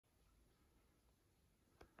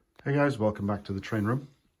Hey guys, welcome back to the train room.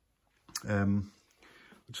 I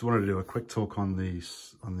just wanted to do a quick talk on the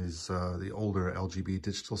older LGB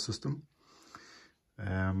digital system.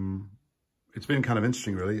 It's been kind of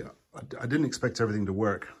interesting, really. I didn't expect everything to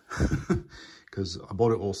work because I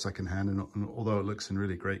bought it all secondhand, and although it looks in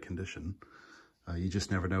really great condition, you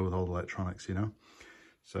just never know with old electronics, you know.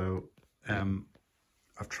 So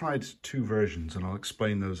I've tried two versions, and I'll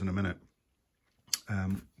explain those in a minute.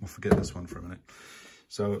 We'll forget this one for a minute.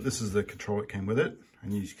 So this is the control that came with it,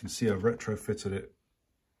 and you can see I've retrofitted it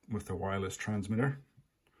with a wireless transmitter.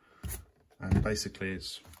 And basically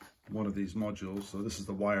it's one of these modules. So this is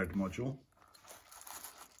the wired module.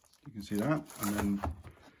 You can see that, and then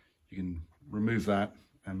you can remove that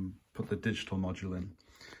and put the digital module in.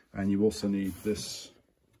 And you also need this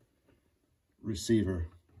receiver.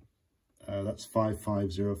 That's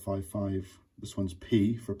 55055. This one's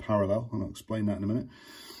P for parallel, and I'll explain that in a minute.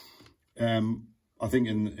 I think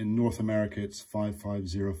in North America it's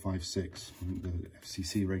 55056. I think the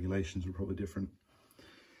FCC regulations are probably different.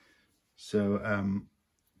 So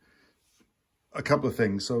a couple of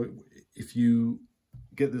things. So if you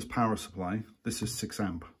get this power supply, this is 6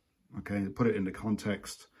 amp. Okay, to put it into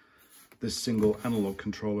context, this single analog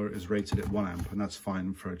controller is rated at 1 amp, and that's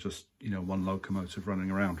fine for just, you know, one locomotive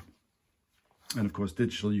running around. And of course,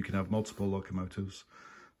 digital, you can have multiple locomotives.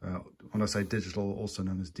 When I say digital, also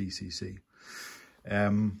known as DCC.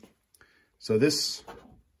 So this,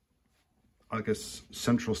 I guess,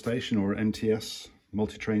 central station or MTS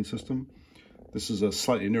multi-train system, this is a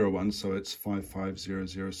slightly newer one, so it's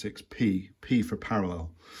 55006P, P for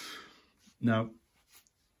parallel. Now,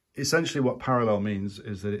 essentially what parallel means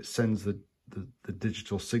is that it sends the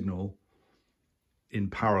digital signal in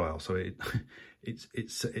parallel. So it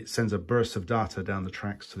sends a burst of data down the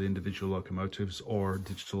tracks to the individual locomotives or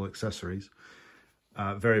digital accessories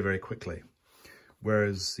very, very quickly.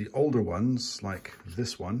 Whereas the older ones, like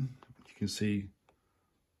this one, you can see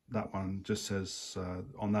that one just says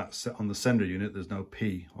on the sender unit, there's no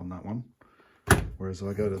P on that one. Whereas if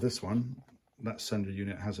I go to this one, that sender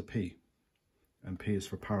unit has a P, and P is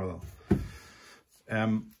for parallel.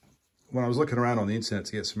 When I was looking around on the internet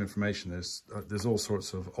to get some information, there's all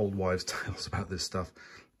sorts of old wives' tales about this stuff.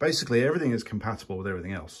 Basically, everything is compatible with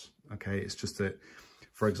everything else. Okay, it's just that,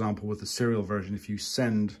 for example, with the serial version, if you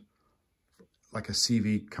send like a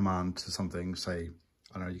CV command to something, say,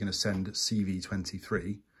 I don't know, you're going to send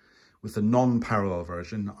CV23, with the non-parallel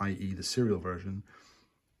version, i.e. the serial version,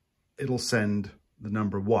 it'll send the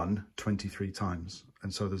number 1 23 times.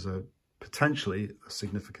 And so there's potentially a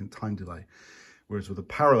significant time delay. Whereas with a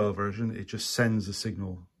parallel version, it just sends the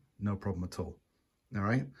signal, no problem at all. All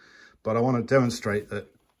right. But I want to demonstrate that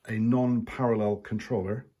a non-parallel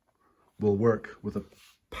controller will work with a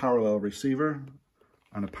parallel receiver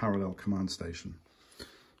and a parallel command station.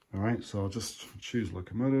 All right, so I'll just choose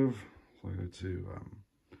locomotive. So I go to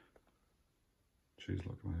choose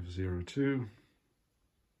locomotive 02,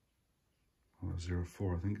 or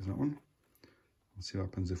 04, I think is that one. Let's see what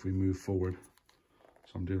happens if we move forward.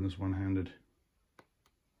 So I'm doing this one-handed.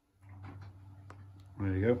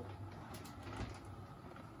 There you go.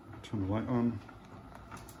 Turn the light on.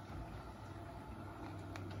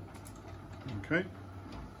 Okay.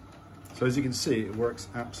 So as you can see, it works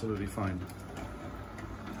absolutely fine.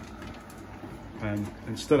 And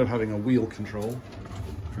instead of having a wheel control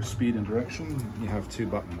for speed and direction, you have 2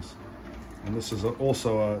 buttons. And this is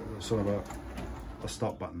also a sort of a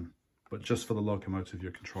stop button, but just for the locomotive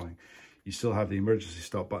you're controlling. You still have the emergency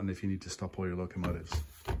stop button if you need to stop all your locomotives.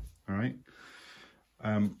 All right.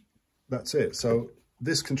 That's it. So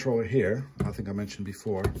this controller here, I think I mentioned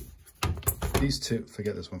before, these two,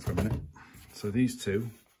 forget this one for a minute. So these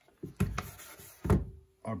two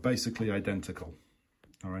are basically identical.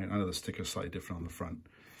 All right, I know the sticker's slightly different on the front.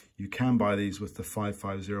 You can buy these with the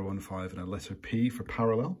 55015 and a letter P for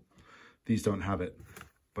parallel. These don't have it.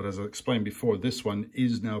 But as I explained before, this one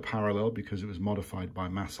is now parallel because it was modified by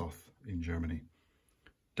Massoth in Germany.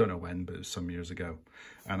 Don't know when, but it was some years ago.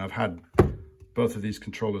 And I've had both of these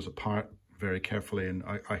controllers apart very carefully, and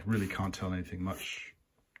I really can't tell anything much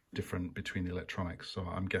different between the electronics. So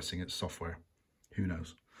I'm guessing it's software. Who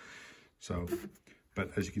knows? So,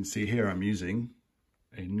 but as you can see here, I'm using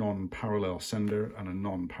a non-parallel sender and a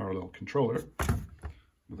non-parallel controller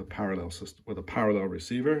with a parallel system, with a parallel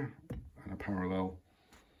receiver and a parallel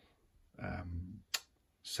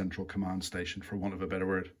central command station, for want of a better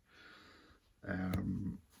word.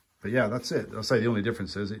 But yeah, that's it. I'll say the only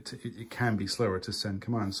difference is it can be slower to send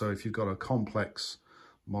commands. So if you've got a complex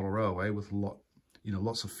model railway with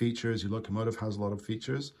lots of features, your locomotive has a lot of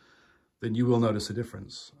features, then you will notice a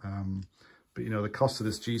difference. But you know, the cost of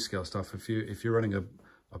this G-scale stuff, if you're running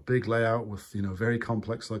a a big layout with, you know, very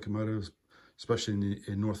complex locomotives, especially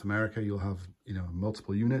in North America, you'll have, you know,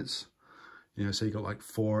 multiple units. You know, so you got like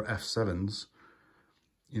 4 F7s,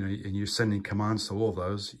 you know, and you're sending commands to all of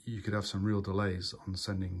those, you could have some real delays on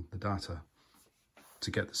sending the data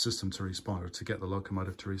to get the system to respond or to get the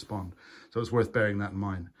locomotive to respond. So it's worth bearing that in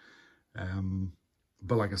mind.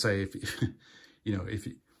 But like I say, if you know, if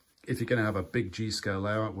you're going to have a big G-scale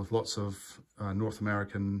layout with lots of North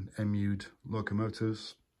American MU'd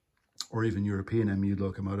locomotives, or even European MU'd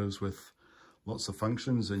locomotives with lots of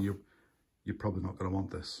functions, then you're probably not going to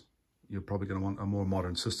want this. You're probably going to want a more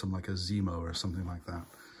modern system like a Zemo or something like that.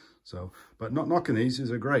 So, but not knocking these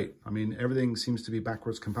are great. I mean, everything seems to be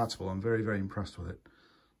backwards compatible. I'm very, very impressed with it.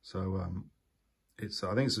 So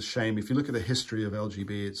I think it's a shame. If you look at the history of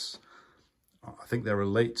LGB, I think they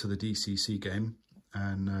relate to the DCC game,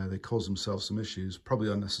 and they cause themselves some issues,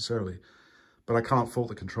 probably unnecessarily. But I can't fault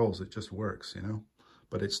the controls. It just works, you know.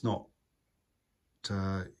 But it's not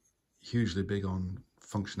hugely big on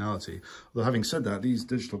functionality. Although having said that, these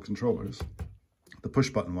digital controllers, the push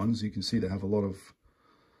button ones, you can see they have a lot of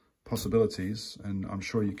possibilities, and I'm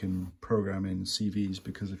sure you can program in CVs,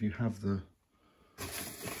 because if you have the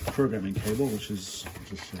programming cable, which is,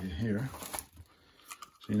 I'll just show you here.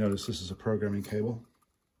 So you notice this is a programming cable,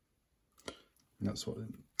 and that's what,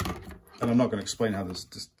 and I'm not going to explain how this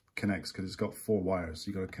connects because it's got 4 wires.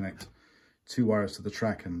 You've got to connect 2 wires to the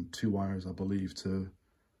track and 2 wires, I believe, to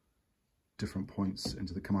different points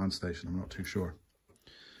into the command station. I'm not too sure.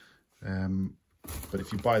 But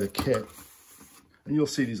if you buy the kit, and you'll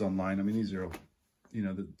see these online, I mean, these are, you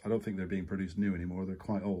know, I don't think they're being produced new anymore. They're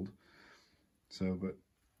quite old. So, but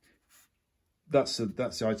that's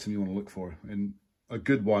the item you want to look for. And a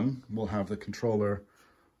good one will have the controller,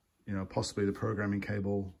 you know, possibly the programming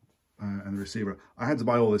cable and the receiver. I had to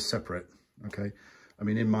buy all this separate, okay? I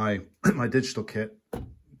mean, in my digital kit,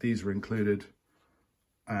 these were included,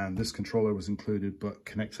 and this controller was included, but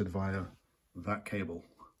connected via that cable.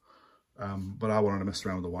 But I wanted to mess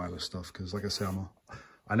around with the wireless stuff because, like I say,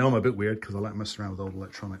 I know I'm a bit weird because I like messing around with old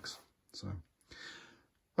electronics. So,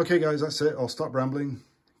 okay, guys, that's it. I'll stop rambling.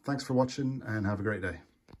 Thanks for watching and have a great day.